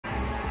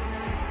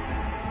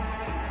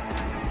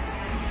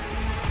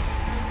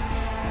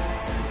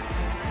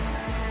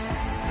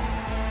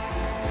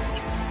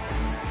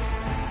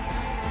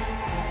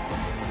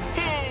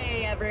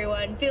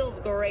man. Feels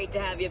great to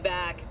have you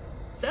back.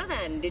 So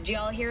then, did you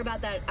all hear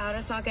about that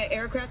Arasaka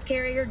aircraft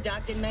carrier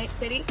docked in Night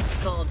City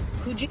called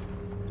Fuji?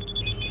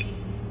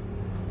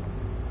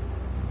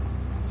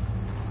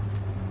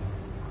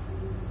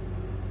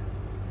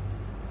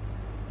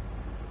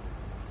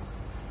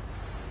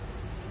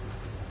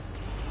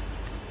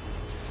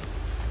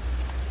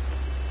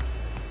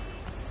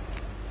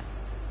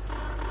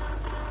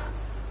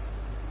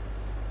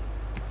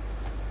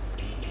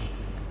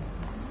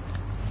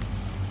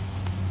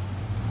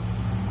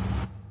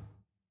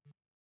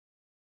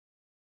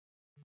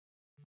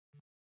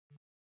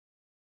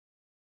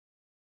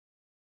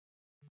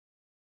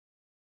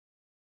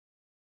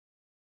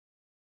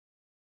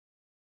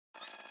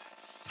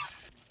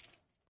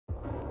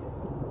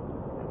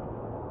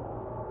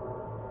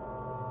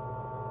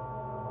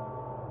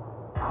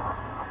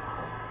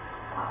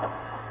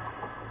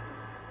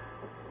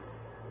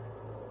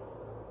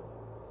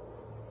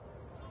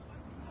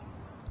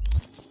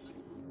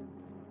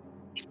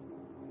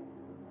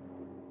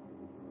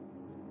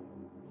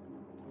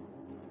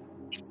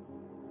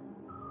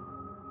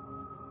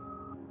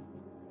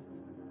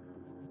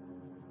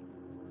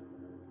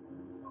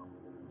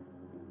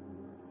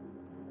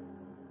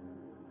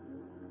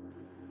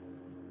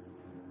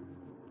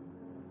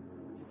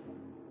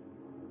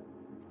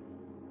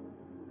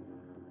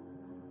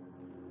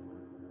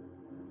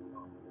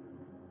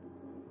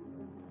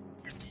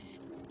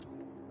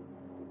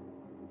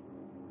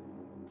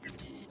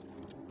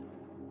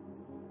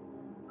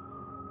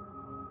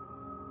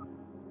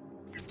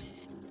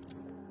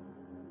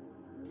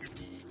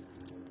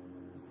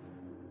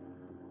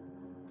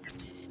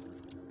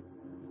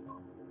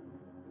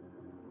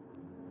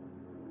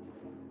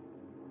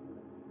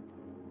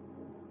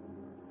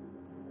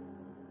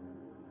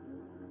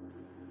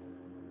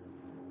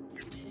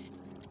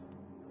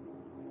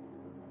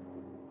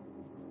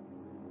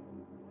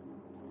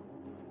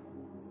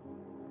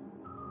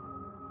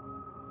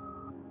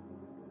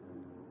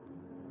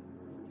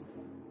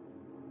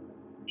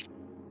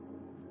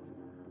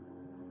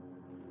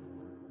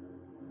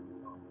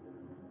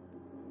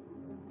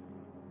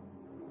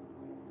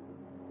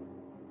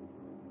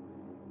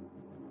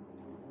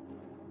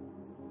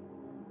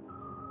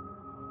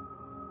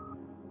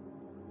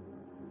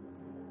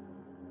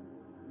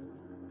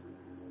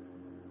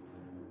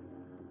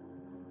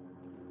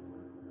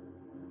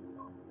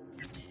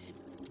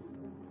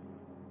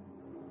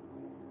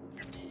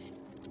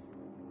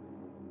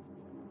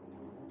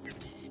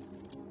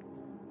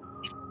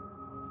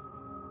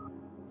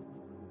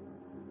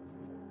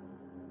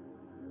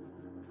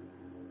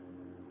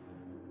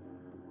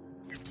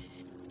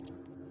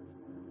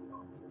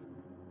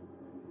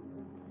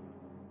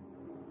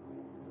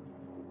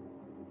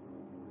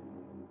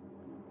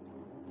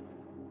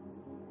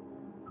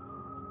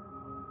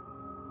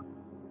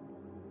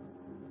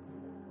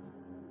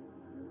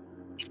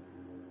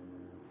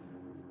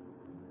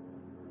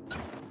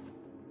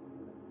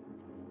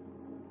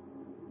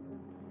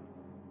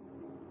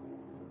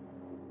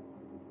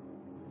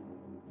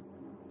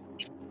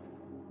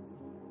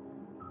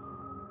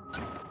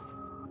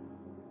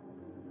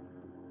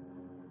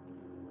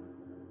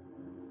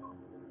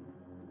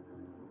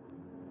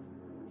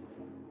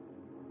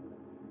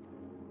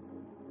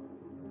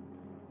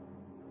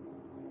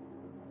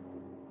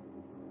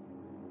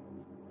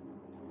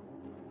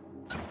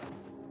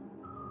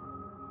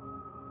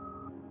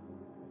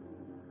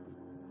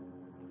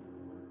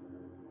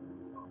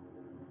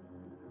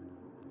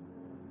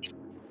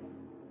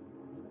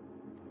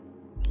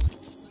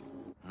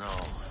 No,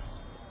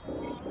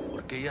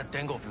 porque ya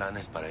tengo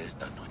planes para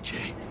esta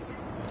noche.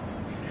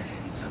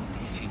 Virgen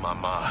Santísima,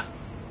 ma.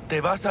 Te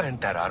vas a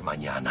enterar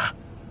mañana.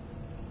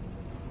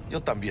 Yo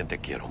también te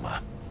quiero, ma.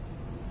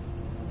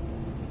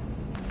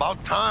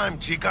 About time,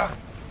 chica.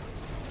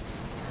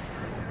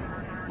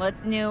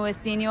 What's new with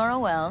Senora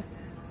Wells?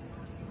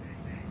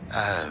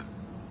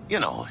 You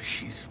know,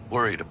 she's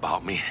worried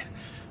about me.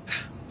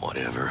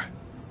 Whatever.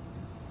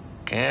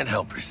 Can't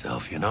help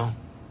herself, you know?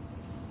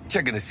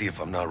 Checking to see if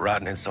I'm not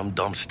rotting in some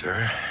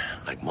dumpster,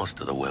 like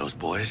most of the Wells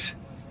boys.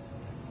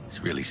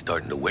 It's really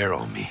starting to wear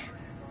on me.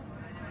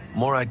 The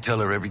more I tell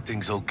her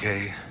everything's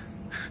okay,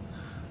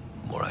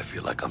 the more I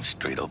feel like I'm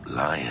straight up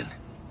lying.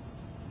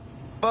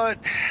 But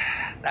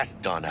that's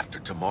done after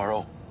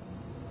tomorrow.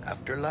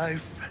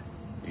 Afterlife,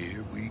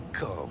 here we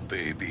come,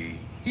 baby.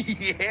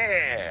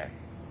 Yeah!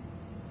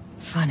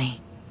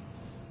 Funny.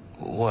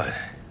 What?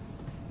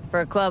 For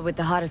a club with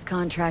the hottest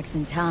contracts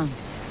in town,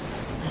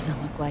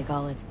 doesn't look like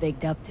all it's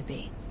bigged up to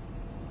be.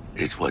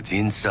 It's what's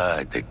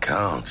inside that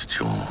counts,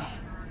 June.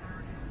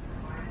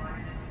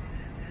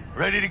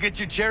 Ready to get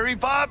your cherry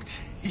popped?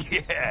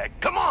 Yeah,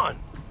 come on!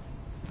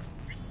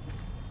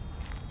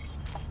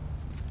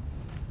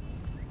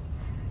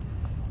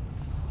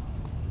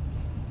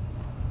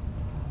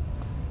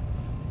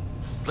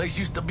 Place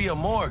used to be a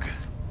morgue.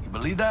 You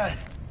believe that?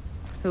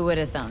 Who would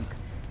have thunk?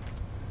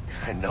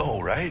 I know,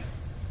 right?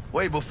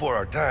 Way before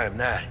our time,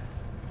 that.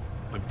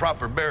 When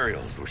proper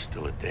burials were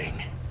still a thing.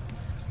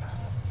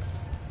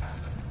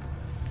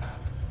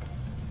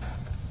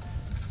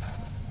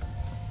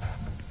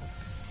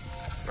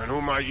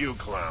 who might you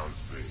clowns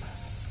be?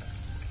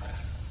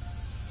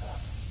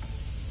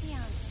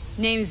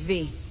 Name's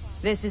V.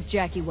 This is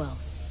Jackie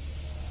Wells.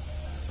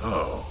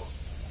 Oh.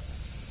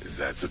 Is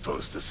that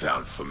supposed to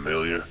sound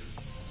familiar?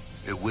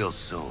 It will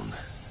soon.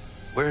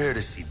 We're here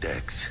to see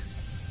Dex.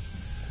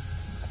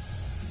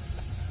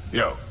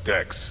 Yo,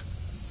 Dex.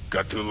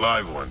 Got 2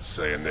 live ones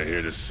saying they're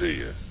here to see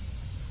you.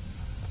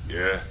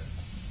 Yeah?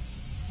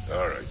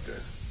 Alright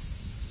then.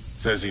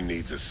 Says he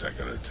needs a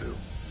second or 2.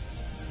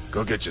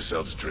 Go get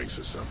yourselves drinks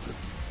or something.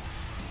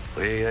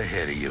 Way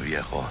ahead of you,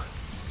 viejo.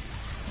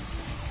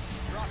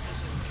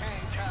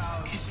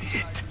 This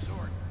is it.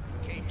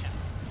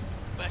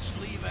 Best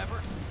leave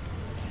ever.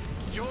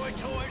 Joy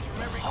toys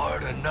from every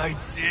Heart of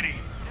Night City.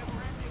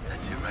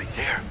 That's it right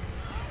there.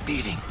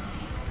 Beating.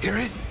 Hear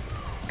it?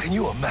 Can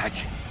you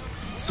imagine?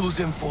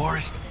 Susan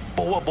Forrest,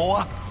 Boa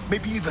Boa,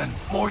 maybe even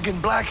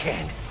Morgan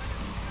Blackhand.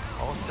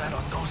 All sat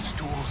on those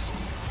stools.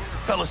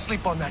 Fell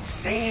asleep on that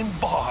same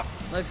bar.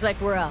 Looks like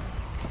we're up.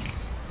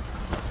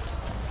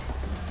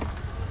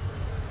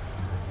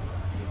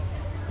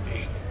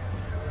 Hey,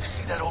 you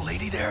see that old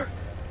lady there?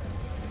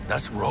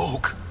 That's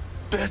Rogue.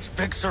 Best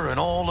fixer in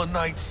all of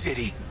Night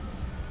City.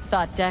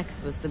 Thought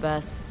Dex was the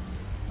best.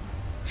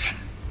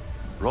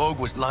 Rogue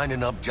was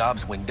lining up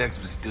jobs when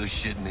Dex was still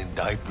shitting in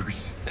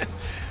diapers.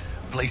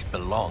 Place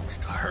belongs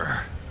to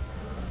her.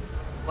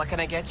 What can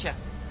I get you?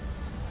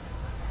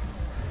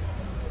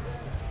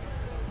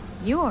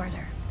 You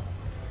order.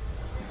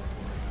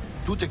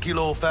 2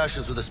 tequila old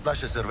fashions with a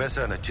splash of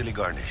cerveza and a chili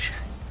garnish.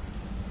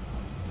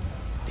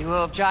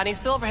 Duo of Johnny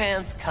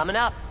Silverhands coming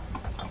up.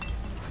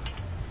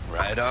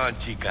 Right on,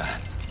 chica.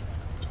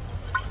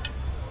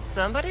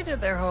 Somebody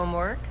did their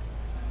homework.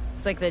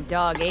 It's like the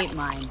dog ate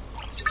mine.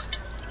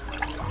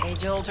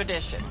 Age-old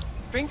tradition.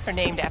 Drinks are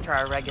named after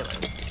our regulars.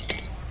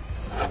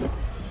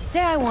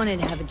 Say I wanted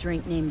to have a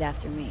drink named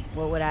after me.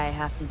 What would I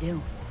have to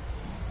do?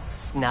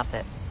 Snuff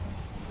it.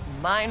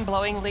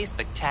 Mind-blowingly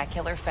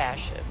spectacular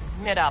fashion.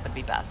 Mid-op would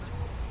be best.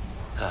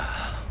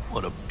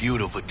 What a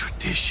beautiful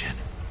tradition.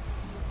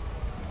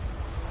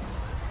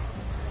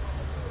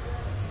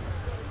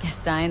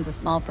 Guess dying's a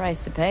small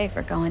price to pay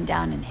for going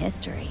down in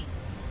history.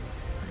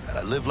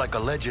 Gotta live like a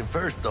legend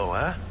first, though,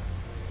 huh?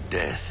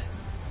 Death.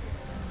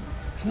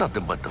 It's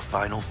nothing but the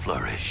final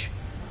flourish.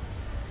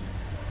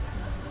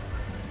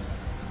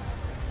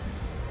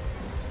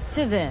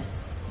 To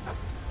this.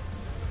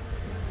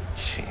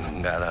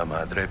 Chingada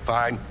madre.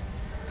 Fine.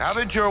 Have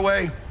it your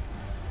way.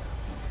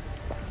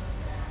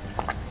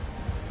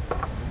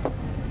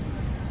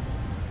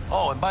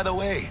 Oh, and by the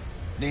way,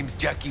 name's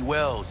Jackie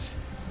Wells.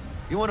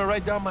 You want to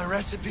write down my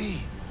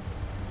recipe?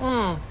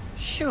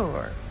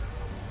 Sure.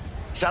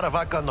 Shot of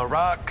vodka on the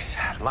rocks,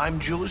 lime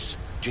juice,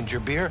 ginger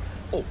beer.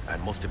 Oh,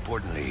 and most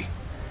importantly,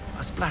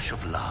 a splash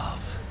of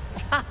love.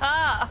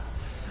 Haha!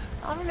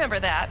 I'll remember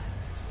that.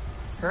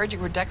 Heard you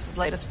were Dex's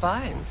latest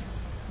finds.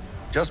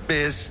 Just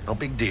biz, no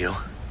big deal.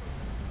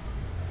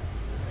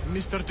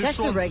 Mr. Dex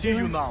a Dishon, see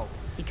regular? you now.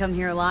 You come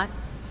here a lot?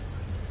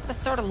 A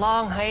sort of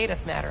long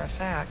hiatus, matter of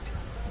fact.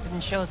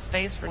 Didn't show his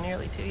face for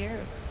nearly 2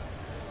 years.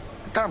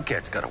 The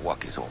Tomcat's gotta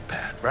walk his own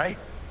path, right?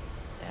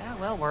 Yeah,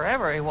 well,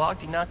 wherever he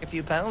walked, he knocked a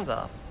few pounds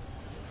off.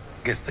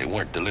 Guess they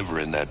weren't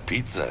delivering that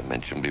pizza I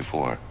mentioned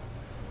before.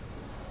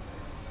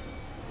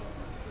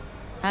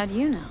 How do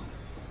you know?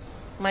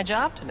 My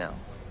job to know.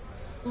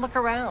 Look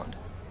around.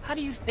 How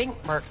do you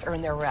think mercs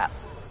earn their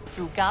reps?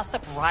 Through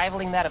gossip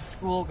rivaling that of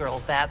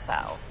schoolgirls, that's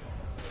how.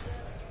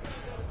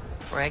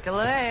 Break a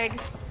leg.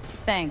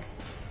 Thanks.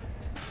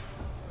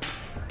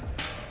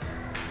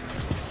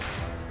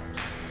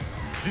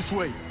 This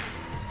way.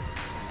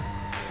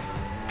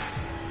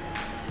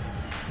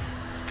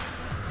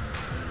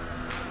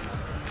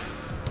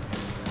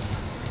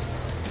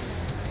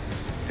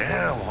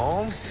 Damn,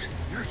 Holmes.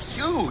 You're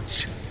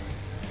huge.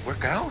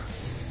 Work out?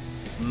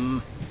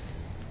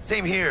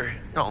 Same here.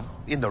 No,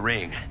 in the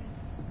ring.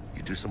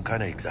 You do some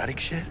kind of exotic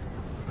shit?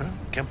 Huh?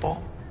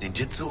 Kempo?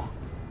 Ninjutsu?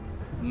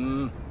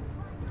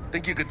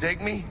 Think you could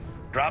take me?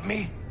 Drop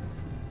me?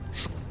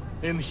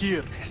 In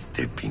here.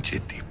 Este pinche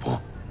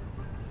tipo.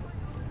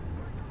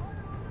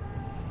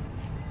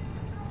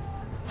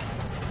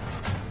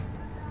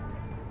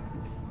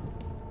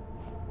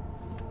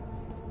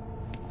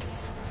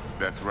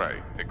 That's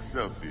right,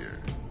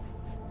 Excelsior.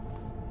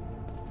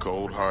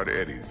 Cold hard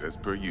eddies as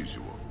per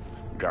usual.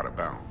 Gotta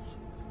bounce.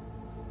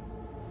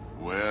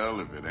 Well,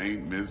 if it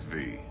ain't Miss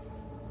V.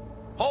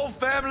 Whole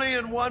family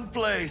in one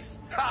place.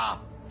 Ha!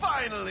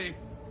 Finally!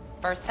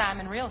 First time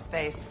in real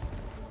space.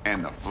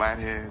 And the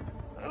flathead?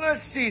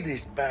 Let's see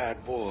this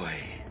bad boy.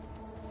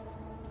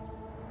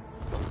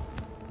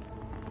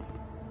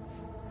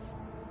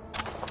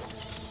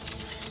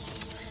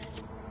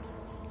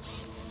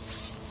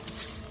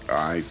 All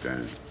right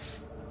then.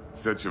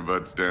 Set your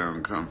butts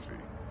down comfy.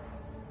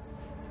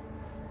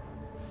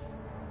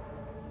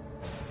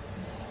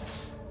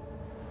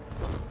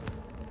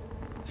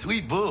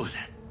 Sweet booth.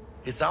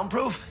 It's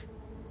soundproof?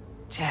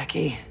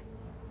 Jackie.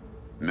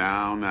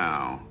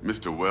 Now,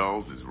 Mr.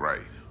 Wells is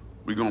right.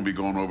 We're gonna be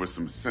going over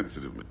some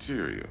sensitive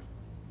material.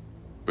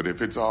 But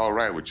if it's all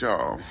right with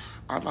y'all,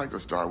 I'd like to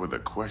start with a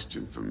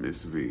question for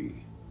Miss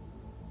V.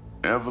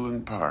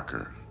 Evelyn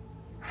Parker,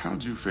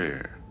 how'd you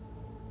fare?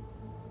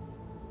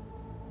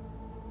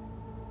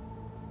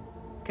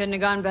 Couldn't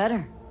have gone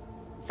better.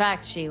 In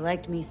fact, she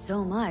liked me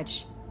so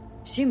much,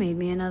 she made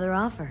me another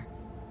offer.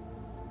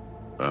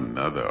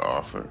 Another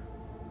offer?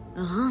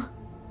 Uh-huh.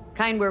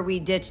 Kind where we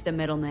ditch the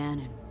middleman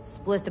and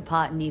split the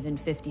pot in even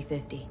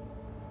 50-50.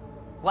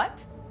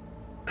 What?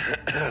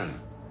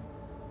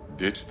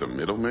 Ditch the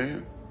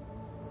middleman?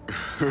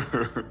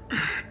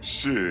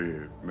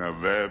 Shit, now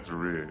that's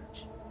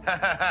rich.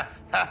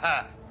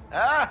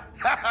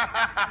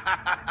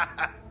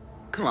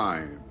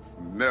 Clients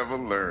never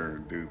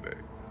learn, do they?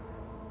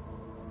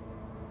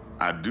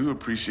 I do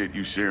appreciate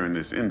you sharing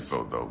this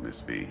info, though, Miss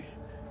V.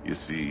 You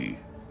see,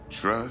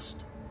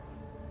 trust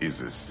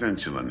is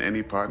essential in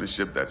any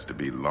partnership that's to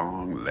be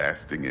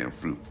long-lasting and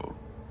fruitful.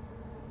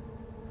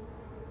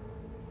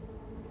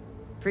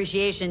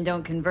 Appreciation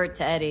don't convert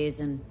to eddies,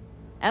 and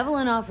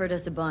Evelyn offered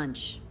us a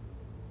bunch.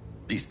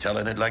 He's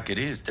telling it like it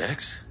is,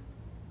 Dex.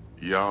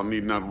 Y'all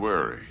need not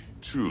worry.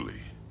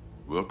 Truly.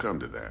 We'll come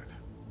to that.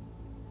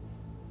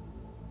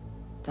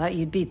 Thought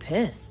you'd be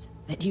pissed,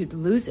 that you'd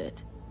lose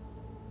it.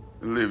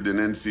 Lived in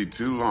NC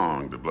too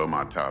long to blow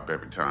my top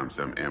every time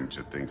some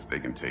amateur thinks they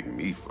can take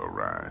me for a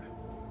ride.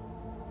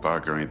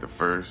 Parker ain't the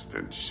first,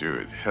 and sure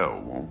as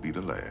hell won't be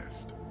the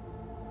last.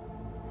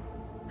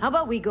 How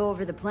about we go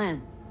over the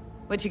plan?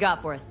 What you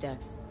got for us,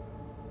 Dex?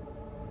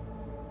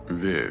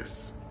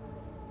 This.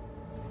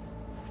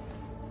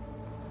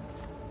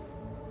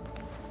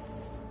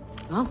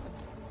 Well,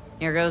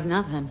 here goes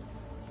nothing.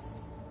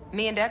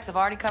 Me and Dex have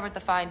already covered the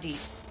fine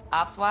deeds.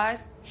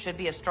 Ops-wise, should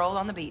be a stroll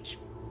on the beach.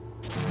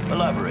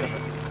 Elaborate.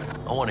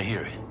 I want to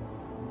hear it.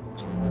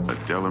 A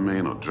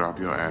Delamain will drop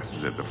your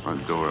asses at the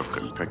front door of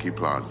Konpeki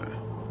Plaza.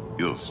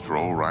 You'll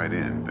stroll right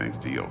in thanks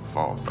to your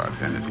false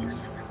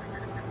identities.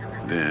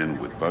 Then,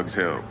 with Bug's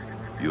help,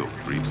 you'll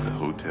breach the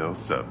hotel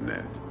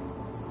subnet.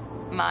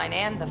 Mine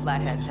and the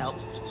Flathead's help.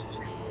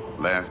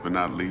 Last but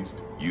not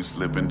least, you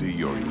slip into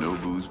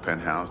Yorinobu's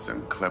penthouse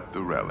and clep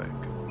the relic.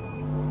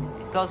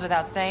 Goes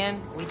without saying,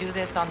 we do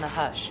this on the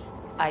hush.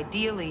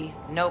 Ideally,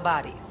 no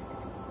bodies.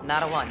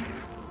 Not a one.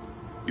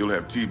 You'll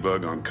have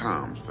T-Bug on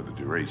comms for the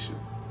duration.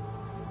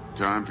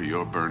 Time for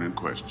your burning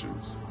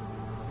questions.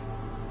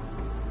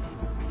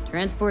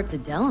 Transport to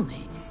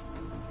Delamain.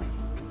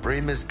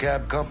 Primus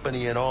Cab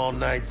Company in All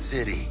Night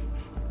City.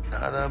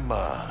 Nada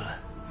mal.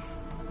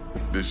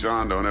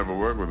 Deshaun don't ever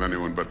work with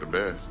anyone but the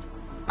best.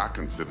 I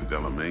consider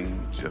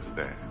Delamain just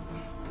that.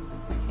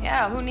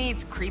 Yeah, who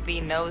needs creepy,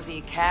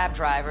 nosy cab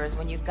drivers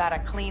when you've got a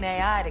clean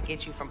AI to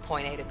get you from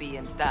point A to B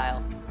in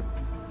style?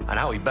 And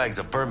how he bags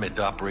a permit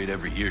to operate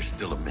every year is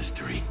still a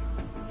mystery.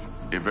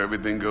 If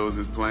everything goes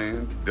as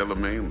planned,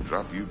 Delamain will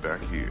drop you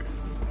back here.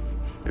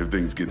 If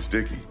things get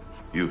sticky,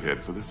 you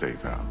head for the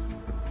safe house.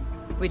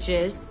 Which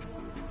is?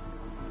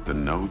 The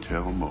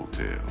no-tell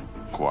motel.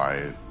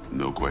 Quiet,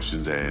 no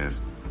questions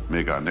asked.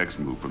 Make our next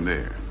move from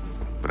there.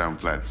 But I'm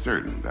flat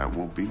certain that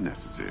won't be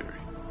necessary.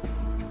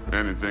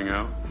 Anything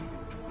else?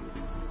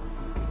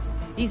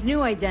 These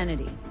new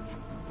identities.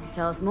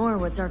 Tell us more,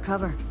 what's our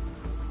cover?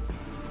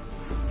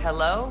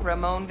 Hello,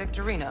 Ramon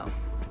Victorino.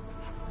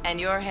 And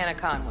you're Hannah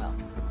Conwell.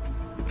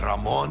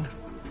 Ramon?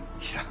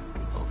 Yeah,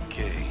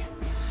 okay.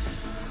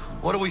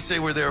 What do we say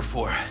we're there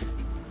for?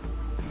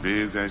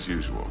 Biz as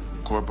usual.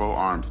 Corpo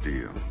arms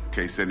deal. In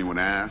case anyone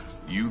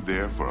asks, you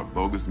there for a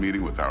bogus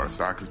meeting with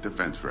Arasaka's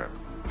defense rep,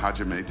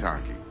 Hajime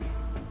Taki.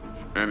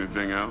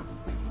 Anything else?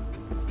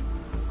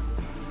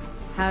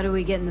 How do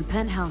we get in the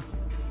penthouse?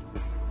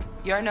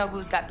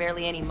 Yorinobu's got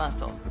barely any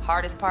muscle.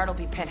 Hardest part'll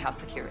be penthouse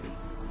security.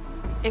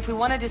 If we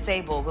want to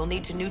disable, we'll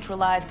need to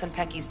neutralize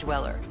Konpeki's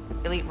dweller.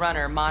 Elite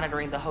runner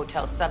monitoring the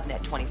hotel's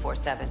subnet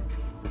 24/7.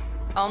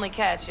 Only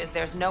catch is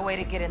there's no way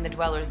to get in the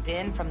dweller's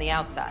den from the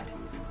outside.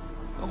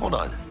 Hold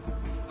on.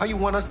 How you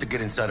want us to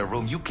get inside a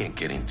room you can't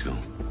get into?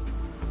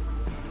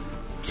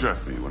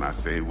 Trust me when I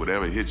say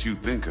whatever hit you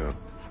think of,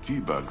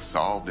 T-Bug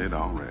solved it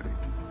already.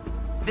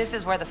 This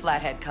is where the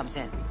Flathead comes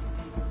in.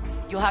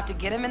 You'll have to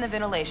get him in the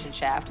ventilation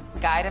shaft,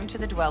 guide him to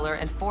the dweller,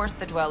 and force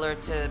the dweller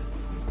to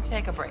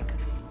take a break.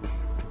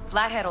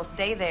 Flathead will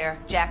stay there,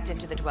 jacked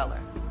into the dweller.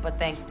 But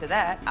thanks to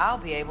that, I'll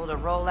be able to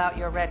roll out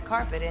your red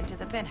carpet into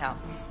the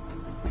penthouse.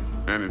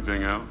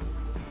 Anything else?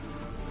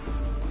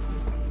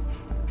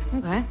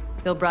 Okay.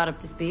 Feel brought up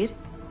to speed?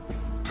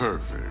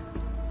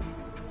 Perfect.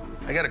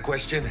 I got a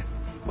question.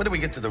 When do we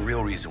get to the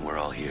real reason we're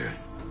all here?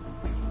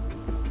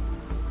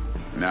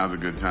 Now's a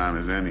good time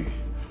as any.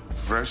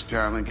 Fresh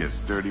talent gets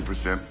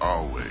 30%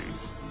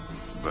 always.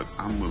 But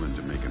I'm willing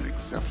to make an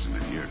exception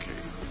in your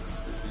case.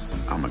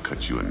 I'm gonna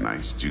cut you a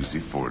nice juicy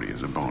 40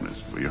 as a bonus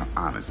for your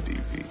honesty,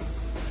 V.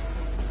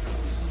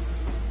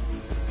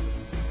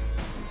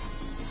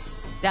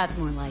 That's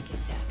more like it,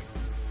 Dex.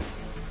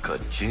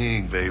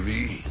 Ka-ching,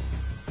 baby.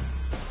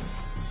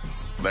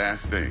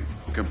 Last thing,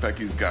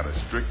 Konpeki's got a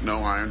strict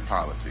no-iron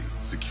policy.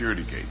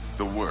 Security gates,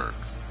 the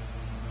works.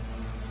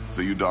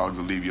 So you dogs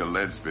will leave your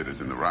lead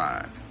spitters in the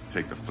ride.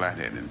 Take the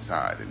Flathead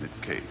inside in its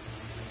case.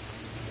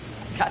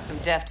 Got some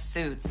deft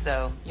suits,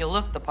 so you'll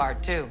look the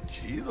part, too.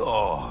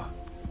 Chido.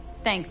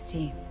 Thanks,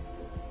 T.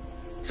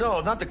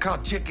 So, not to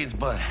count chickens,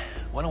 but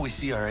why don't we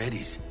see our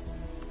Eddies?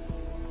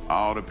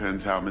 All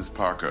depends how Miss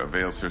Parker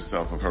avails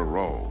herself of her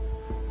role.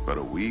 But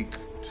a week,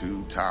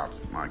 2 tops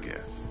is my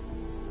guess.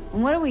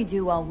 And what do we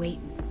do while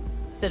waiting?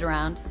 Sit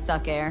around,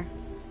 suck air?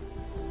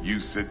 You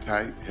sit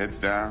tight, heads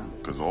down,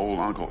 because old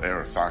Uncle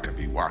Arasaka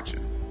be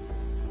watching.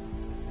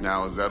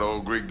 Now, as that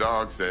old Greek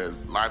dog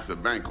says, life's a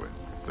banquet,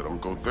 so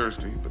don't go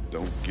thirsty, but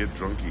don't get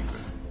drunk either.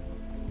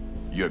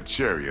 Your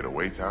chariot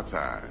awaits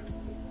outside.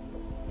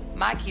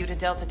 My cue to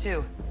Delta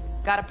 2.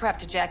 Gotta prep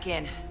to jack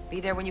in. Be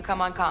there when you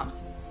come on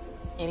comms.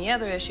 Any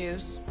other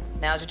issues,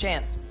 now's your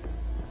chance.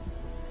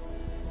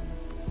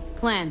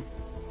 Plan.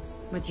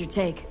 What's your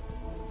take?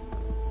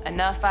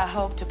 Enough, I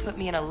hope, to put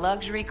me in a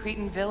luxury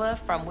Cretan villa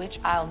from which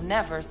I'll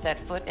never set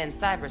foot in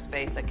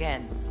cyberspace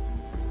again.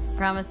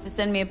 Promise to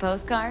send me a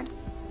postcard?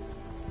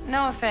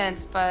 No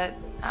offense, but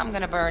I'm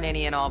gonna burn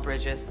any and all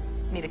bridges.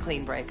 Need a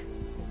clean break.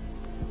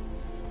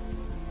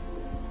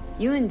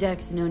 You and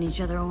Dex known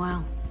each other a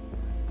while.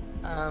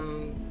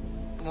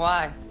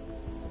 Why?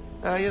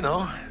 You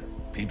know,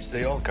 peeps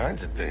say all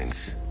kinds of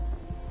things.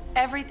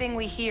 Everything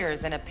we hear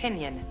is an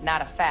opinion,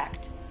 not a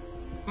fact.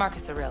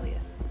 Marcus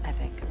Aurelius, I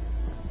think.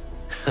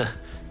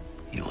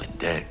 You and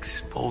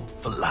Dex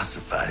both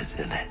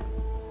philosophizing.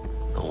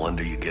 No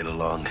wonder you get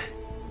along.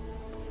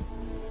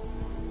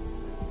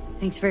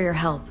 Thanks for your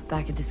help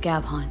back at the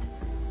scav hunt.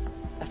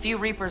 A few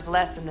Reapers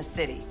less in the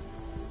city.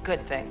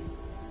 Good thing.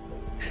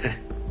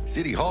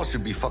 City Hall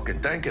should be fucking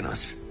thanking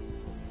us.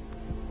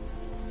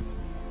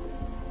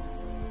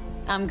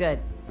 I'm good.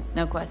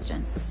 No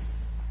questions.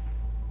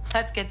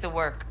 Let's get to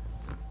work.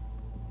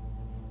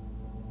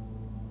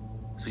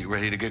 So you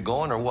ready to get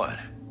going or what?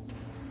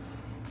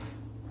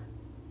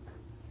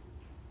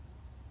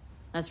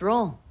 Let's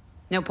roll.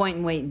 No point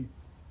in waiting.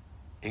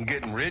 In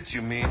getting rich,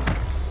 you mean?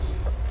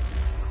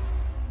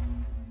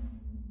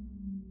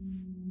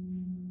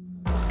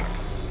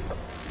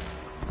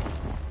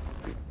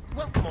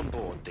 Welcome on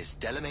board this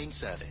Delamain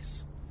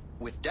service.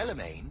 With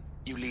Delamain,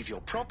 you leave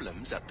your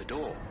problems at the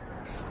door.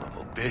 Son of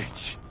a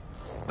bitch.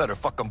 Better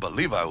fucking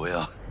believe I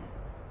will.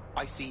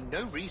 I see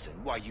no reason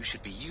why you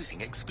should be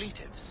using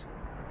expletives.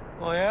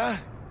 Oh, yeah?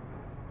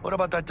 What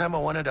about that time I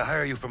wanted to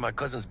hire you for my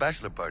cousin's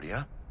bachelor party,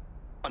 huh?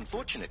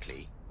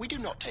 Unfortunately, we do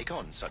not take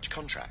on such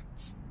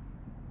contracts.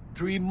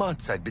 3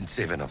 months I'd been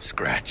saving up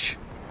scratch.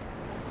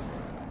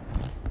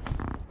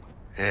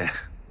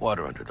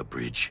 Water under the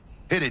bridge.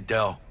 Hit it,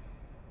 Del.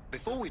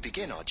 Before we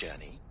begin our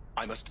journey,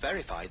 I must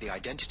verify the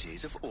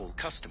identities of all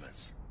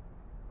customers.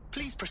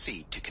 Please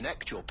proceed to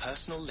connect your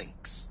personal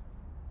links.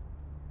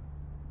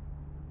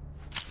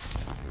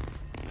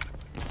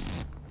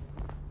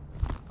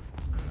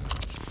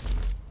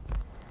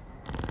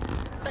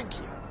 Thank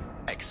you.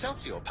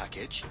 Excelsior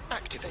package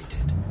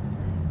activated.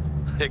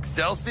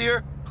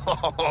 Excelsior?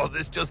 Oh,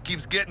 this just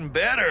keeps getting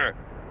better.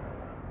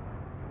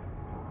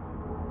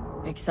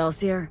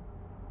 Excelsior?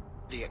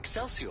 The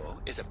Excelsior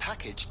is a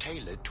package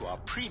tailored to our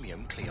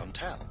premium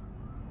clientele.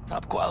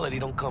 Top quality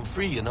don't come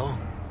free, you know.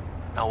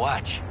 Now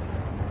watch.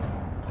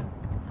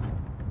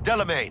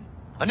 Delamain,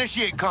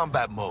 initiate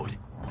combat mode.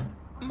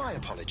 My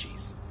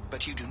apologies,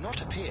 but you do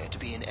not appear to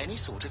be in any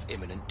sort of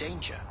imminent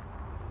danger.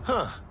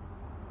 Huh.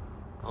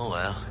 Oh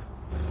well.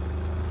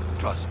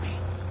 Trust me,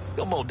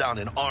 you'll mow down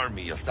an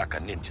army of Saka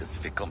ninjas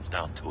if it comes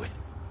down to it.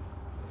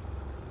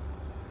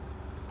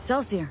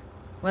 Excelsior.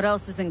 What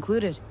else is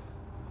included?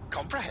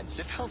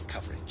 Comprehensive health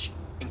coverage,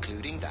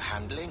 including the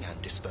handling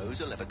and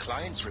disposal of a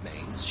client's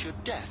remains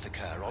should death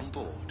occur on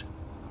board.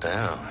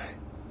 Damn.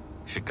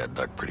 Shit got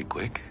dark pretty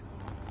quick.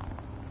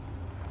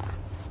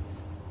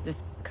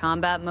 This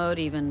combat mode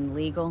even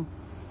legal?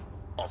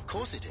 Of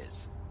course it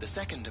is. The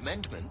Second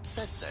Amendment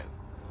says so.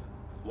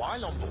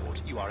 While on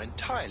board, you are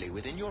entirely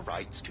within your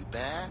rights to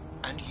bear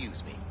and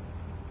use me.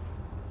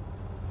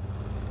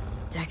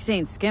 Dex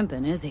ain't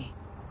skimping, is he?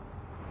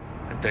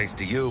 And thanks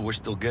to you, we're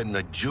still getting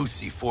a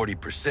juicy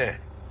 40%.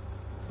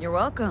 You're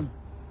welcome.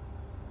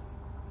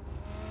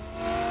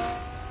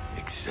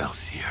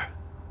 Excelsior.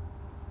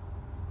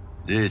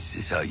 This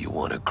is how you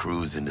want to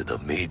cruise into the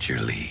major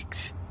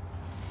leagues.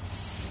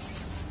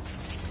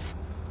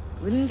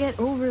 Wouldn't get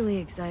overly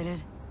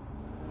excited.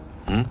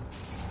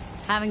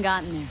 Haven't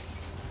gotten there.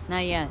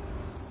 Not yet.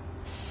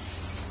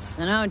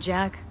 Dunno,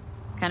 Jack.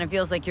 Kinda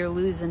feels like you're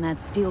losing that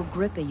steel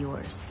grip of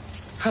yours.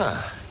 Huh.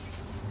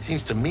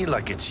 Seems to me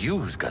like it's you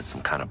who's got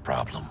some kind of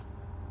problem.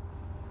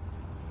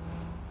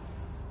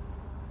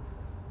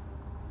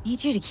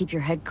 Need you to keep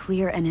your head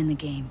clear and in the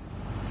game.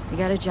 We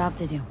got a job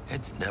to do.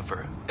 It's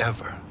never,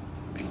 ever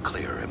been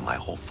clearer in my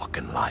whole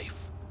fucking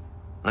life.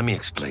 Let me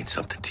explain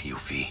something to you,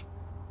 V.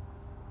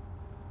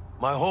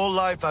 My whole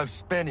life I've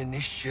spent in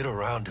this shit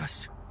around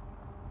us.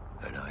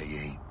 And I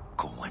ain't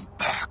going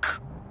back.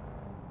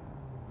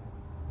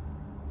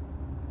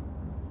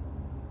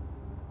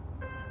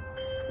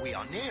 We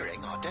are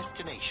nearing our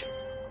destination.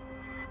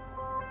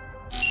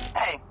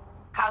 Hey,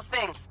 how's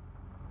things?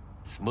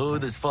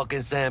 Smooth as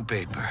fucking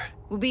sandpaper.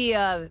 We'll be,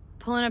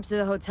 pulling up to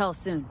the hotel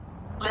soon.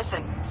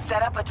 Listen,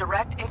 set up a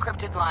direct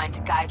encrypted line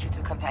to guide you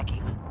through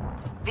Konpeki.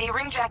 V,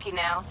 ring Jackie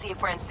now, see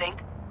if we're in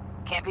sync.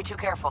 Can't be too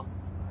careful.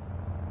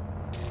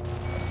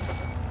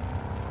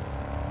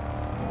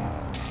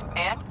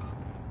 And?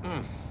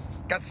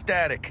 Got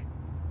static.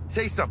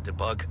 Say something,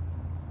 Bug.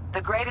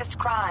 The greatest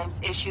crimes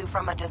issue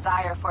from a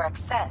desire for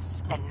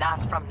excess and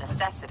not from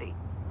necessity.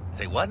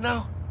 Say what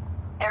now?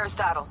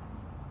 Aristotle.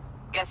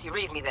 Guess you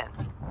read me then.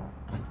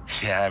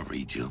 Yeah, I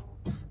read you.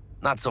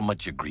 Not so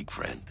much your Greek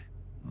friend,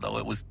 though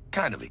it was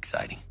kind of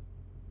exciting.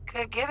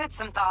 Could give it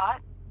some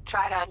thought.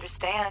 Try to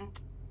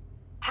understand.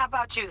 How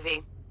about you,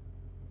 V?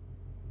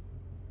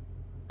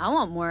 I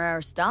want more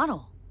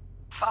Aristotle.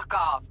 Fuck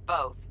off,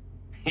 both.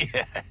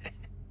 Yeah.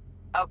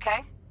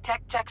 Okay,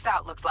 tech checks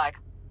out, looks like.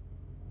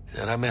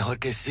 Será mejor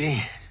que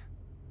sí.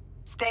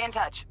 Stay in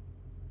touch.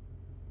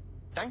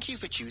 Thank you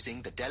for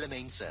choosing the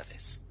Delamain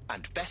service,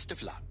 and best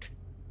of luck.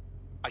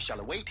 I shall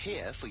await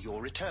here for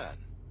your return.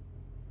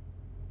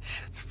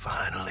 Shit's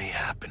finally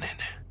happening.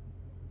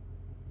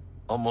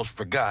 Almost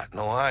forgot,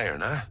 no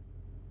iron, huh?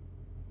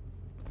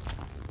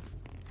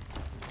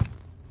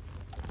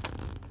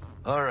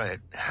 All right,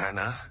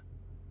 Hannah.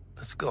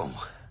 Let's go.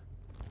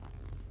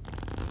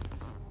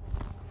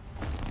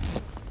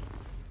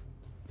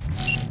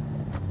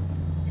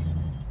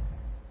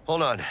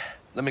 Hold on.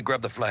 Let me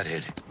grab the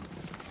flathead.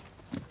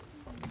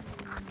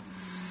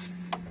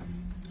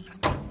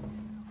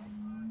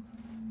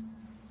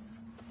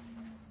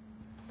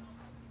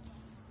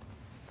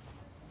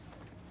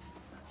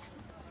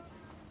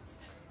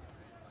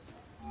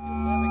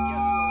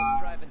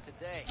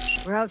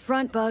 We're out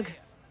front, Bug.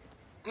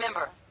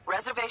 Member,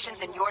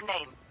 reservations in your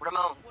name,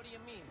 Ramon.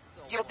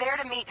 You're there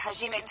to meet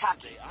Hajime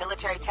Taki,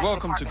 military tech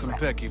Welcome to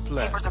department rep. Konpeki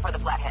Plaza. Papers are for the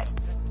flathead.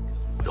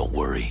 Don't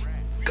worry.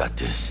 Got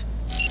this.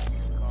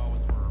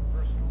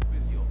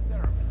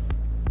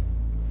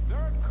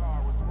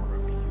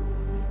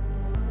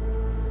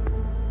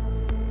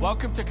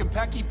 Welcome to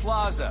Konpeki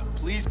Plaza.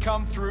 Please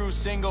come through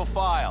single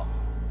file.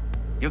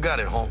 You got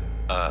it, home.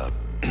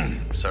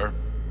 Sir?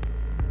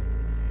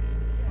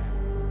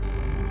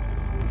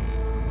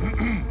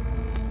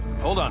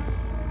 Hold on.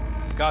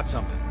 Got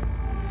something.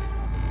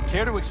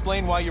 Care to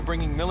explain why you're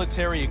bringing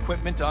military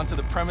equipment onto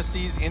the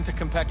premises into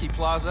Konpeki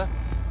Plaza?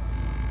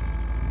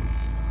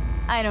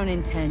 I don't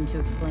intend to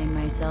explain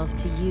myself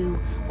to you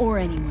or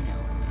anyone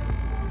else.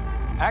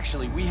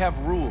 Actually, we have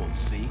rules,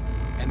 see?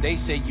 And they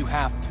say you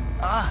have to.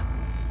 Ah,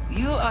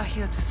 you are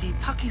here to see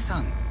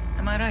Taki-san.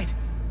 Am I right?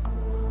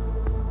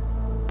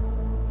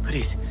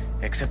 Please,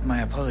 accept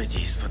my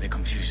apologies for the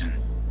confusion.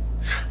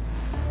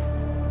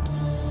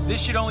 This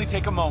should only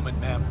take a moment,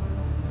 ma'am.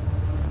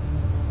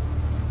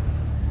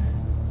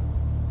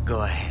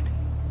 Go ahead.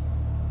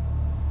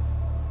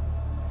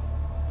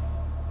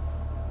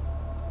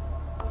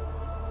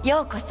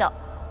 Yokoso.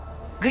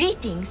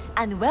 Greetings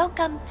and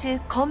welcome to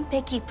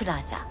Konpeki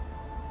Plaza.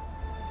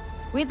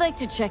 We'd like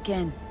to check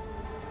in.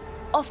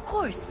 Of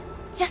course.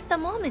 Just a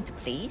moment,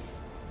 please.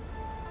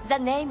 The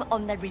name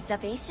on the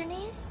reservation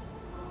is?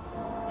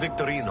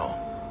 Victorino.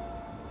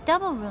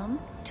 Double room,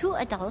 2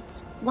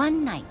 adults,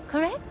 1 night,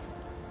 correct?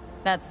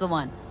 That's the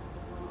one.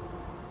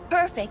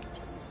 Perfect.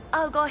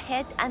 I'll go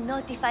ahead and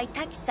notify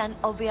Taki-san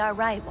of your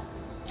arrival.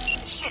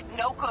 Shit,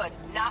 no good.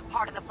 Not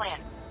part of the plan.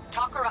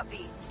 Talk her up,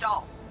 V.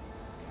 Stall.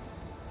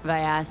 Have I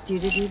asked you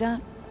to do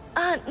that?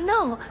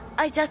 No.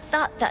 I just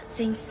thought that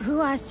since...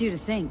 Who asked you to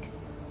think?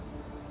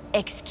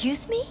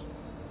 Excuse me?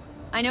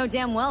 I know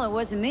damn well it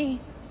wasn't me.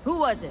 Who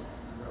was it?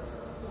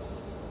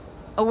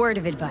 A word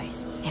of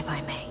advice, if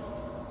I may.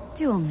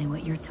 Do only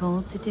what you're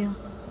told to do.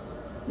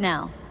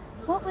 Now,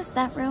 what was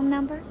that room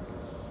number?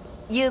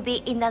 You'll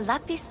be in the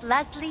Lapis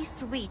Lazuli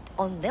suite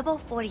on level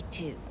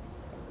 42.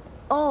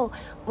 Oh,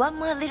 one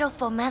more little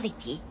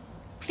formality.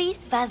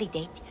 Please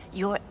validate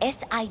your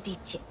SID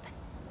chip.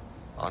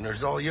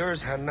 Honor's all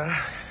yours, Hannah.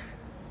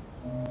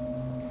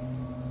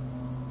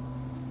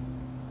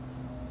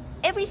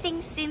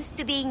 Everything seems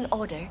to be in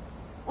order.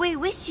 We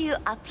wish you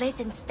a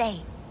pleasant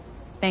stay.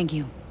 Thank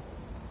you.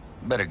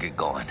 Better get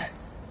going.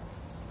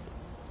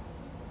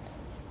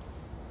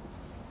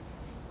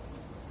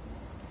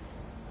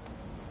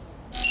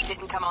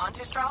 Didn't come on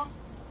too strong?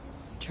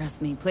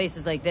 Trust me,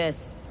 places like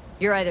this,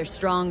 you're either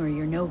strong or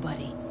you're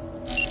nobody.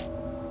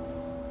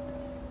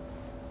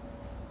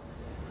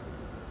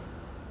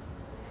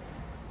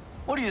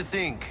 What do you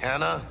think,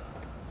 Hannah?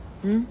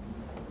 Hmm?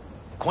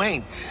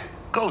 Quaint,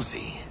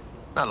 cozy.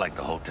 Not like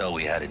the hotel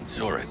we had in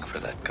Zurich for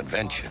that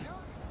convention.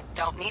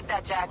 Don't need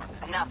that, Jack.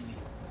 Enough.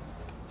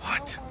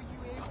 What?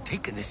 I'm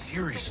taking this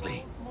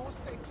seriously.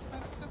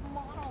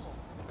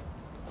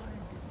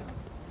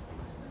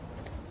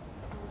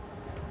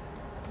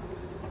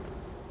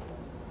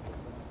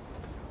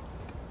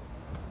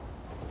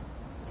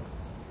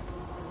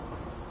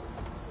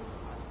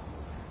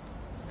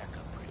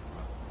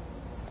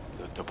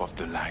 The top of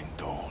the line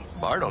dolls.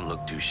 Bar don't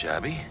look too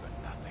shabby.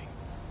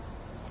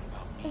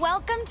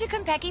 Welcome to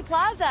Konpeki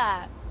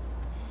Plaza.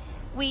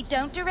 We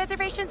don't do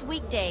reservations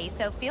weekdays,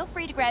 so feel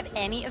free to grab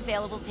any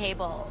available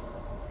table.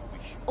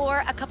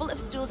 Or a couple of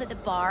stools at the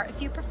bar,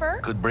 if you prefer.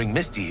 Could bring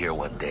Misty here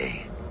one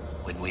day.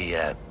 When we,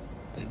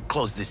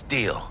 close this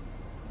deal.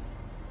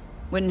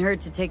 Wouldn't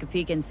hurt to take a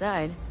peek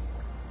inside.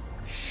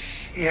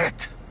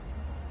 Shit.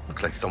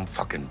 Look like some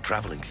fucking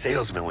traveling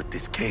salesman with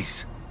this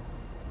case.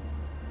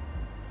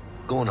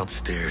 Going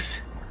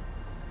upstairs.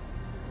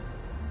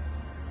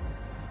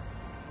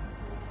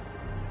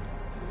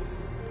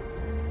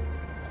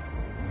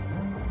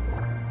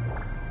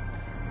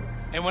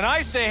 And when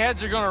I say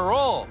heads are gonna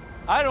roll,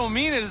 I don't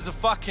mean it as a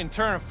fucking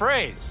turn of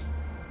phrase.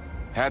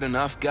 Had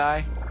enough,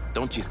 guy?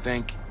 Don't you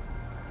think?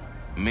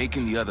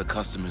 Making the other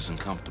customers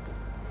uncomfortable.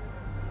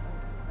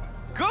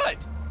 Good!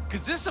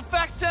 Cause this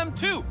affects them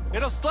too.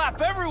 It'll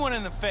slap everyone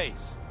in the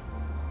face.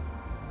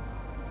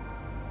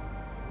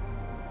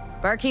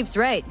 Barkeep's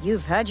right.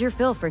 You've had your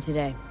fill for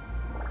today.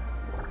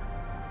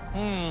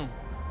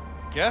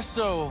 Guess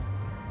so.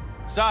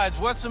 Besides,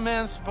 what's a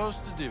man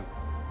supposed to do?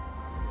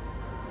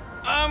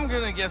 I'm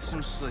gonna get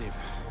some sleep.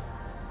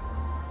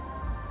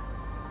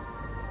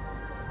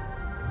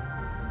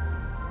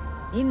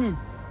 Evening.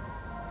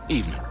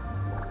 Evening.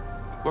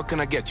 What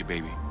can I get you,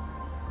 baby?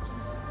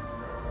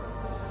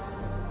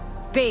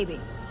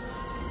 Baby.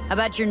 How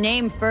about your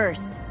name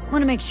first?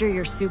 Want to make sure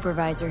your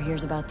supervisor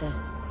hears about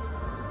this.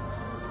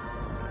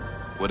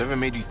 Whatever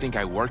made you think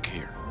I work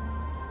here?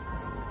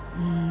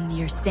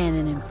 You're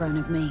standing in front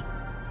of me.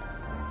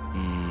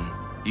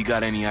 You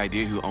got any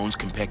idea who owns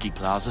Konpeki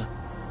Plaza?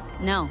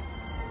 No.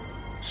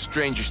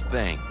 Strangest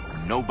thing.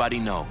 Nobody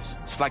knows.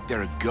 It's like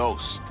they're a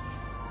ghost.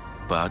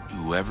 But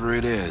whoever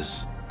it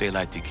is, they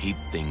like to keep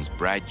things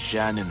bright,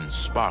 shining, and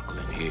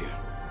sparkling here.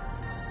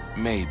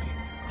 Maybe,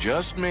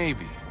 just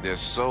maybe, they're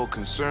so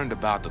concerned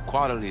about the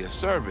quality of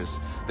service,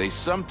 they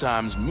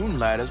sometimes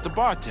moonlight as the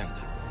bartender.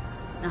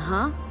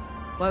 Uh-huh.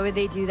 Why would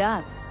they do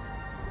that?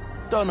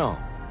 Don't know.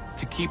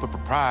 To keep a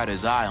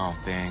proprietor's eye on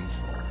things.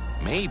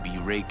 Maybe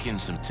rake in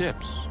some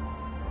tips.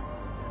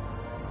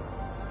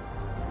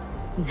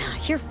 Nah,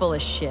 you're full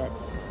of shit.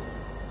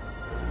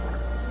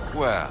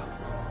 Well,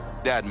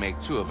 that'd make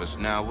two of us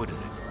now, wouldn't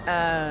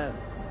it?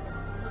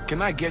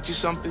 Can I get you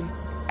something?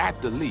 At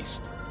the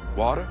least.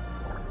 Water?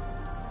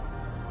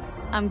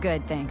 I'm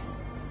good, thanks.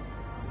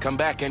 Come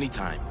back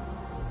anytime.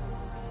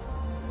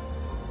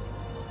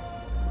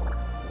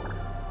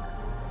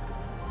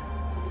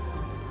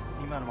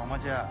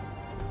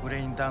ブレ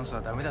インダンス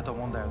はダメだと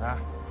思うんだよな。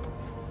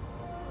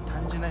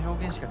単純な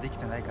表現しかでき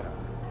てないから。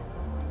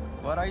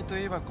笑いと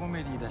いえばコ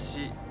メディだ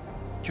し、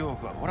恐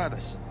怖はホラーだ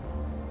し、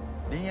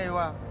恋愛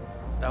は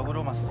ラブ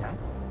ロマンスじゃん。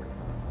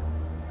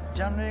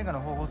ジャンル映画の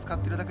方法を使っ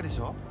てるだけで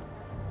しょ。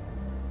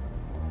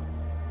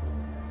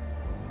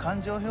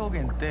感情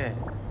表現って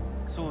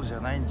そうじゃ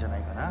ないんじゃな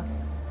いかな。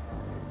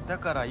だ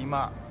から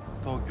今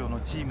東京の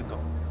チームと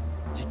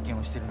実験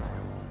をしてるんだよ。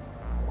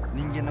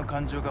人間の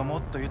感情がも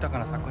っと豊か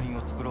な作品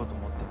を作ろうと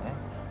思ってね。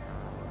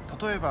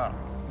例えば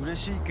嬉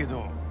しいけ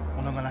ど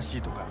物悲し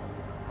いとか、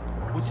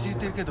落ち着い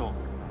てるけど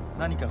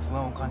何か不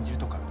安を感じる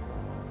とか、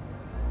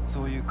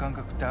そういう感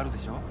覚ってあるで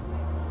しょ。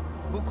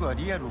僕は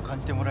リアルを感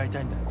じてもらい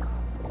たいんだよ。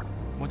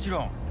もち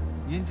ろん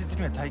現実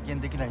には体験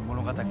できない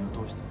物語を通し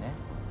てね。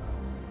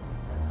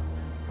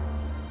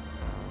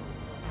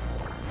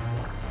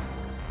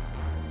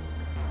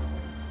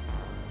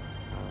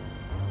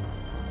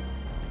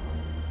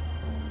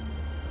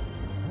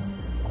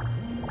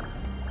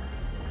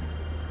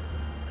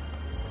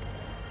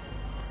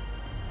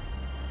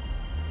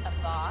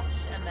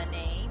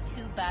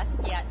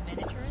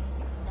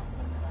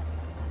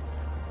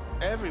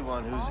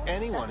Everyone who's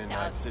anyone in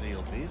that city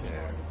will be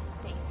there.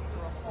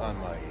 On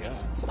my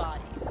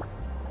yacht.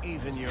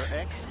 Even your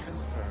ex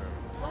confirmed.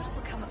 What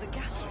will become of the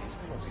gallery?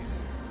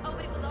 Oh,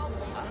 but it was all...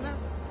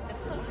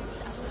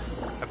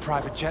 A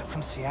private jet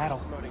from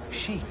Seattle.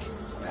 Chic.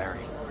 Very.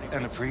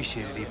 And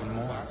appreciated even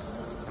more.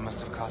 It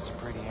must have cost a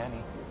pretty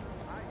Annie.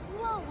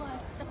 What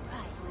was the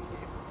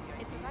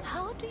price?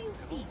 How do you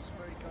feel?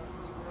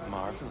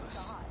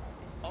 Marvelous.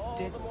 All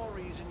the more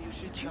reason you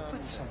should Did you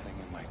put something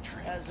in my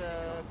drink? As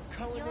a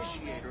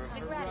co-initiator of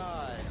her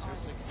rise, her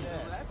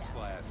success. So that's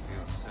why I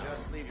feel so...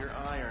 Just leave your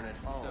iron at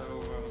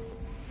home.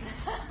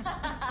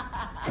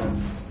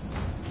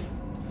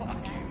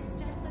 Fuck you.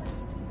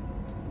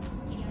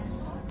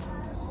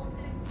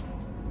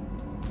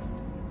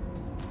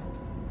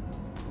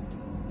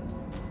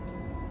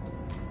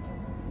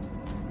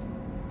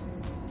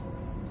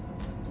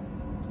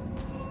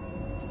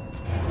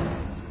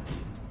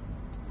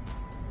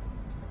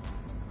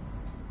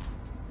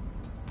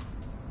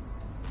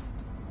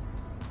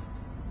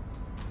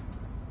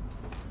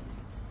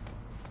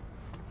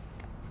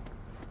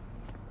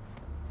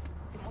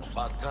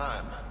 About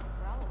time.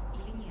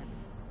 Или нет?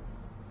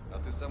 А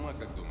ты сама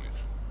как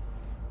думаешь?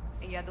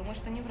 Я думаю,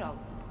 что не врал.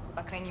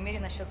 По крайней мере,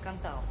 насчет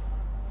Кантау.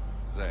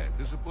 Зая,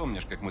 ты же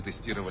помнишь, как мы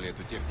тестировали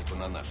эту технику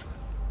на наших?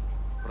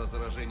 Про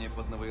заражение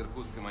под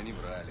Новоиркутском они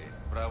врали.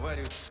 Про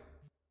аварию...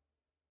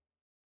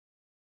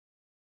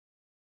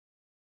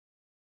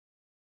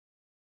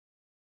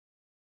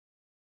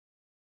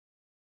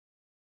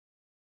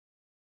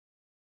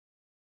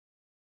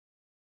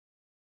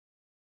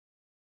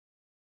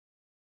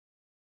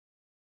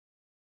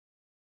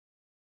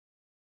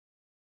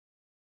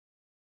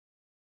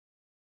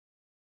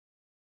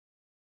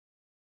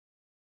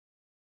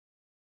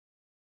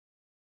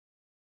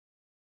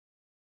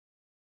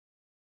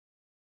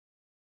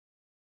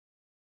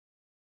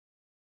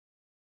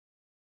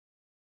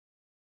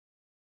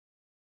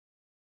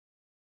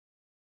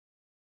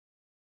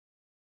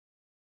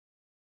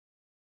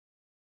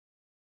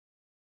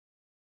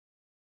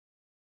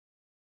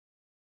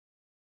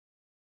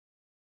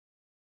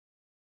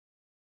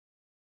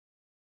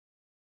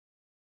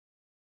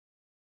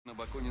 На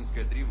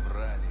Бакунинская 3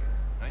 врали.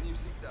 Они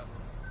всегда...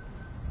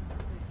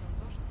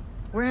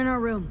 We're in our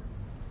room.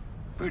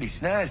 Pretty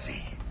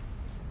snazzy.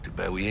 Too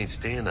bad we ain't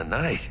staying the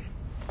night.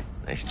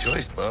 Nice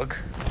choice, Bug.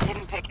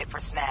 Didn't pick it for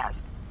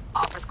snaz.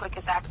 Offers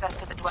quickest access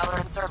to the Dweller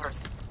and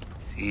servers.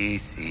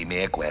 Sí,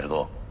 me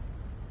acuerdo.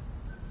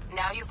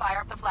 Now you fire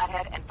up the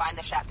flathead and find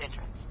the shaft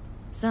entrance.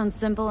 Sounds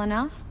simple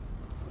enough.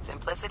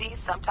 Simplicity,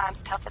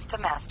 sometimes toughest to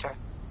master.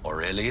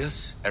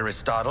 Aurelius?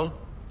 Aristotle?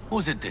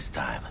 Who's it this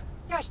time?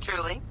 Yours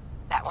truly.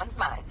 That one's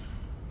mine.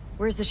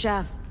 Where's the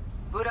shaft?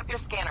 Boot up your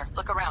scanner.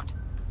 Look around.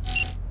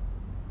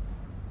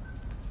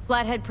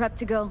 Flathead prep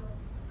to go.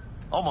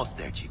 Almost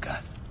there,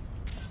 chica.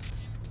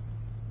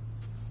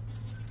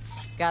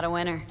 Got a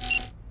winner.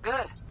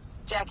 Good.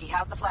 Jackie,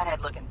 how's the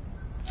flathead looking?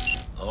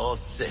 All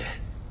set.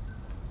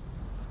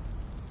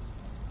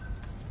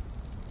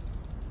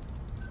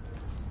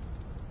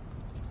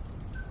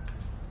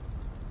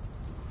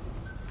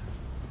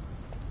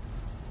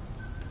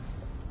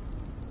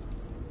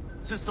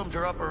 Systems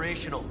are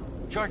operational.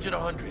 Charge at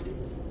 100.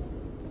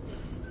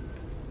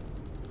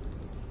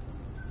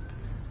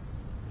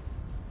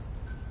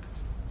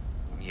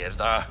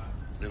 Mierda.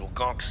 Little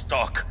gonk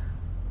stuck.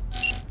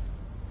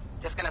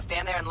 Just gonna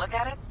stand there and look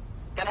at it?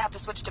 Gonna have to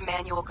switch to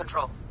manual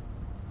control.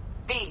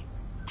 V,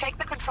 take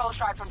the control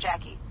shard from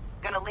Jackie.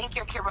 Gonna link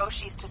your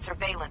Kiroshis to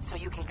surveillance so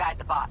you can guide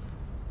the bot.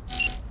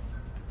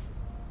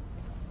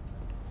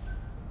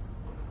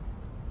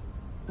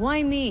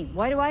 Why me?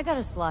 Why do I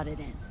gotta slot it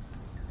in?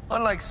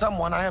 Unlike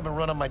someone, I haven't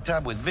run on my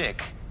tab with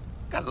Vic.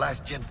 Got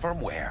last-gen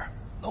firmware.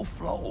 No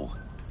flow.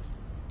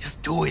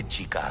 Just do it,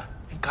 chica.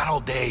 Ain't got all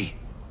day.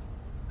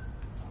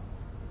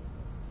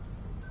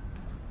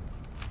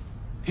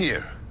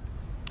 Here.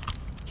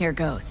 Here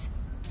goes.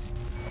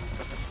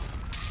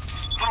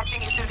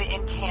 Patching you through to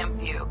in-cam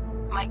view.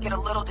 Might get a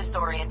little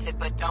disoriented,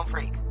 but don't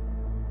freak.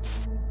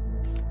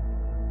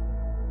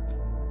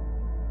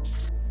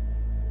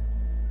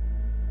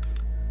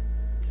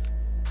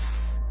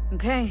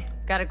 Okay,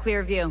 got a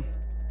clear view.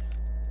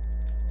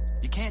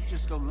 You can't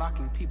just go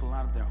locking people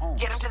out of their homes.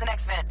 Get them to the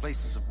next vent.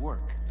 Places of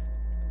work.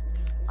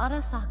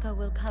 Arasaka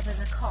will cover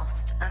the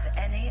cost of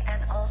any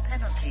and all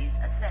penalties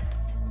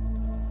assessed.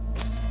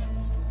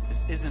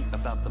 This isn't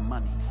about the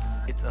money.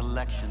 It's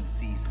election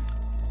season.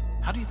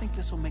 How do you think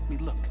this will make me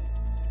look?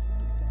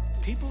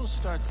 People will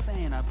start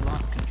saying I've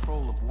lost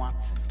control of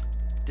Watson.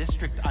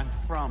 District I'm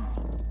from.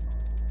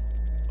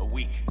 A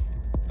week.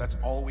 That's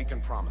all we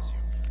can promise you.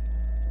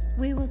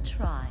 We will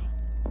try.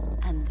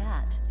 And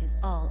that is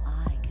all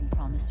I can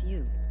promise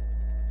you.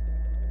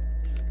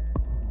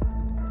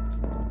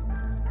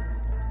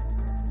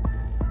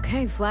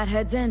 Okay,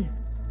 Flathead's in.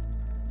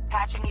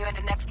 Patching you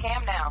into next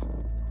cam now.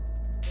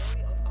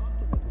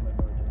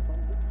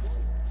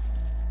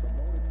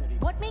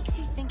 What makes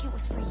you think it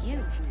was for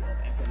you?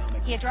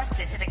 He addressed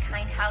it to the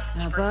kind housekeeper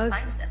who Bug.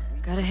 finds them.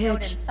 Got a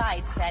Note hitch.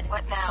 inside said,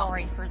 What now?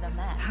 sorry for the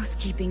mess.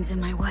 Housekeeping's in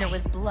my way. There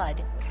was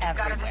blood everywhere.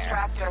 Gotta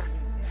distract her.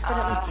 But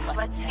at least he left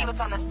Let's it see down. what's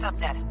on the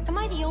subnet. Am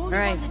I the only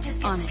All right, one that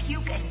just on gets it.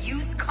 Puke and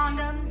use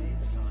condoms?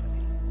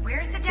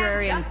 Where's the damn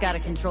Terrarium's got a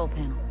justice? control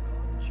panel.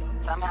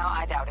 Somehow,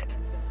 I doubt it.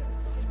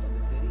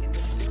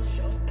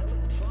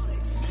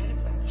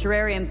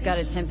 Terrarium's got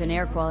a temp and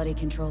air quality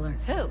controller.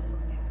 Who?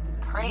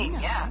 Cream,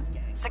 yeah.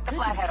 Stick the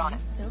flathead on it.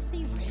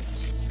 Filthy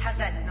rich. Has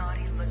that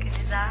naughty look in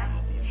his eye?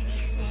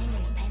 He's staying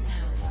in the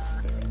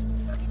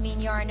penthouse. Mean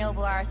Yorinobu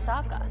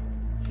Arasaka.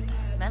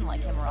 Men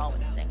like him are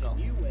always single.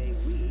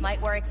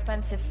 Might wear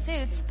expensive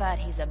suits, but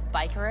he's a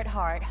biker at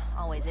heart,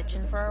 always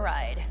itching for a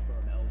ride.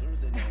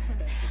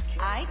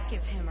 I'd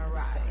give him a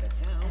ride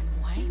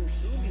and wipe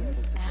him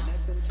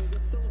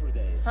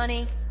out.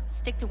 Honey,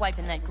 stick to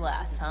wiping that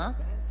glass, huh?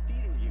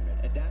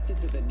 Adapted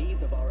to the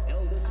needs of our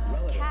eldest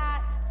relative.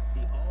 Cat,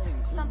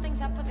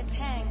 something's up with the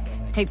tank.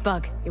 Hey,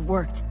 Bug, it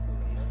worked.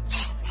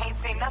 Ain't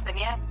seen nothing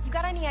yet. You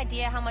got any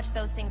idea how much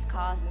those things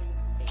cost?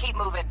 Keep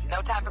moving.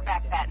 No time for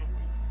backpatting.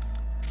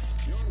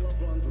 Your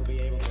loved ones will be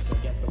able to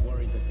forget the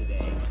worries of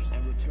today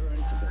and return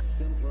to the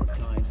simpler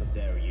times of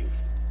their youth.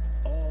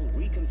 All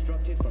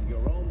reconstructed from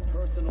your own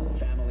personal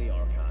family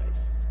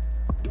archives.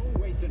 Don't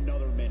waste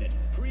another minute.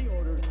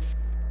 Pre-order.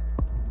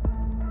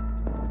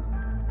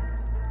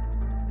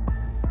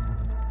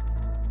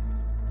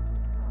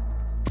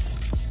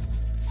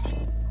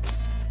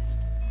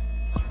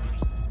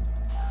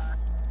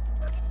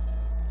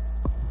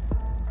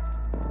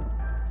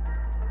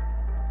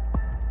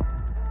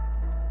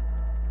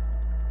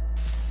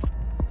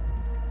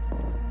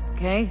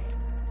 Okay?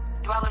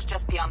 Dweller's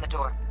just beyond the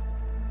door.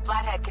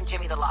 Flathead can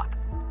jimmy the lock.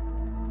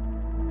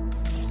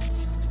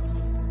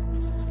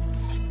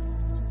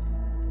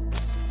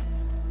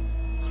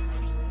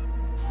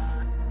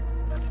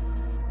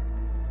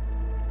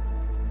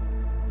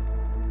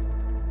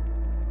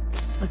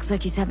 Looks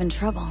like he's having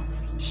trouble.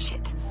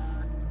 Shit.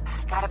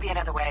 Gotta be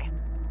another way.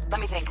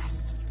 Let me think.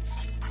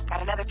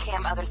 Got another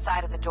cam other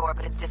side of the door,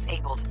 but it's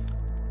disabled.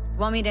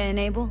 Want me to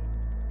enable?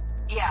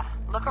 Yeah,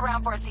 look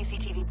around for a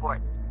CCTV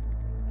port.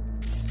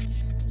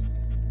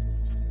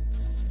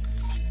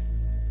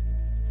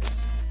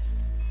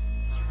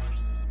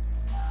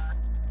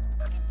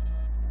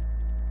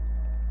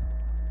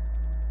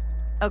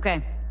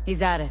 Okay,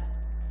 he's at it.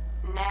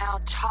 Now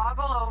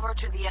toggle over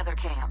to the other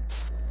cam.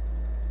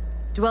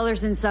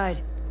 Dweller's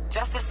inside.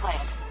 Just as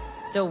planned.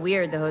 Still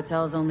weird the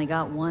hotel's only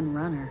got one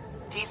runner.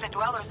 Decent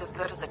Dweller's as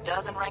good as a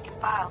dozen rank and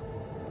file.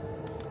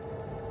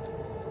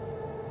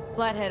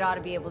 Flathead ought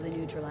to be able to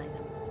neutralize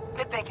him.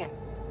 Good thinking.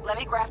 Let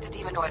me graft a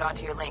demonoid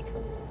onto your link.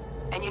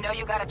 And you know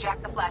you gotta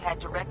jack the Flathead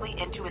directly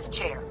into his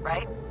chair,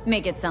 right?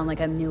 Make it sound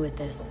like I'm new at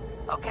this.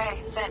 Okay,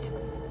 sent.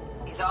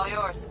 He's all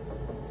yours.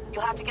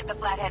 You'll have to get the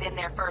Flathead in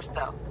there first,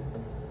 though.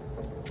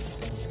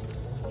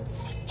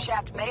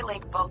 Shaft may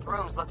link both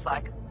rooms, looks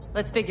like.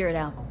 Let's figure it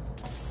out.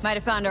 Might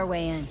have found our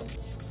way in.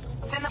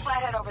 Send the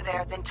Flathead over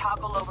there, then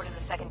toggle over to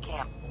the second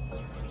cam.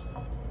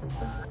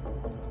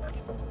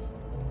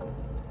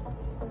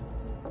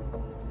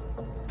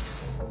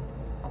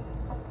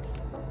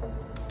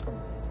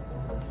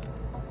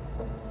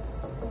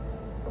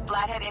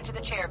 Flathead into the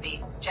chair,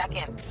 V. Jack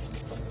in.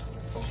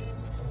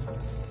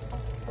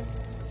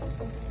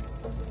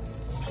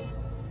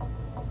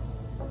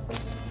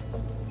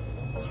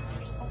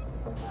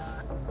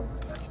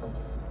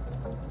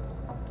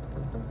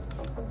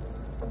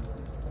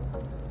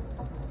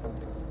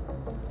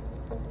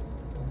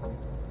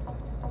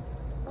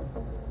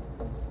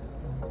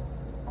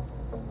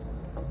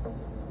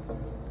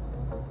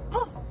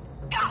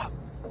 Got him!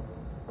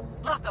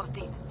 Love those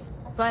demons.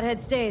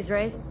 Flathead stays,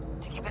 right?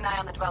 To keep an eye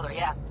on the Dweller,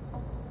 yeah.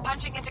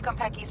 Punching into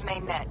Konpeki's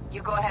main net.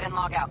 You go ahead and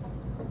log out.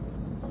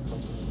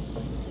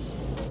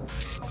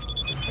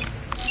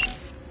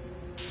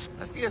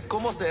 Así es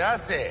como se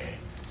hace.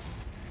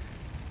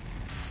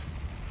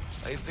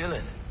 How you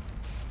feeling?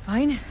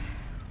 Fine.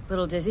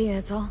 Little dizzy,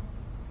 that's all.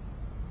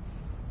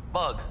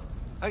 Bug,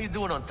 how you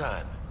doing on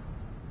time?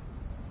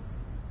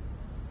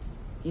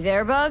 You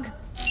there, Bug?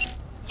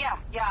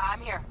 Yeah,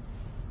 I'm here.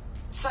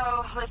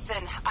 So,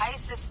 listen,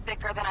 ice is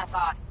thicker than I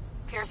thought.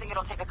 Piercing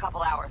it'll take a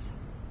couple hours.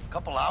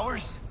 Couple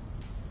hours?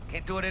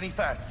 Can't do it any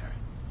faster.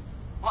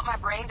 Want my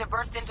brain to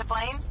burst into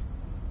flames?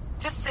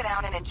 Just sit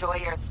down and enjoy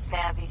your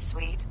snazzy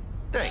sweet.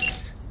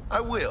 Thanks. I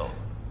will.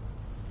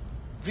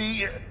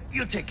 V,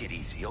 you take it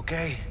easy,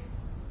 okay?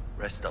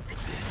 Rest up a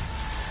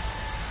bit.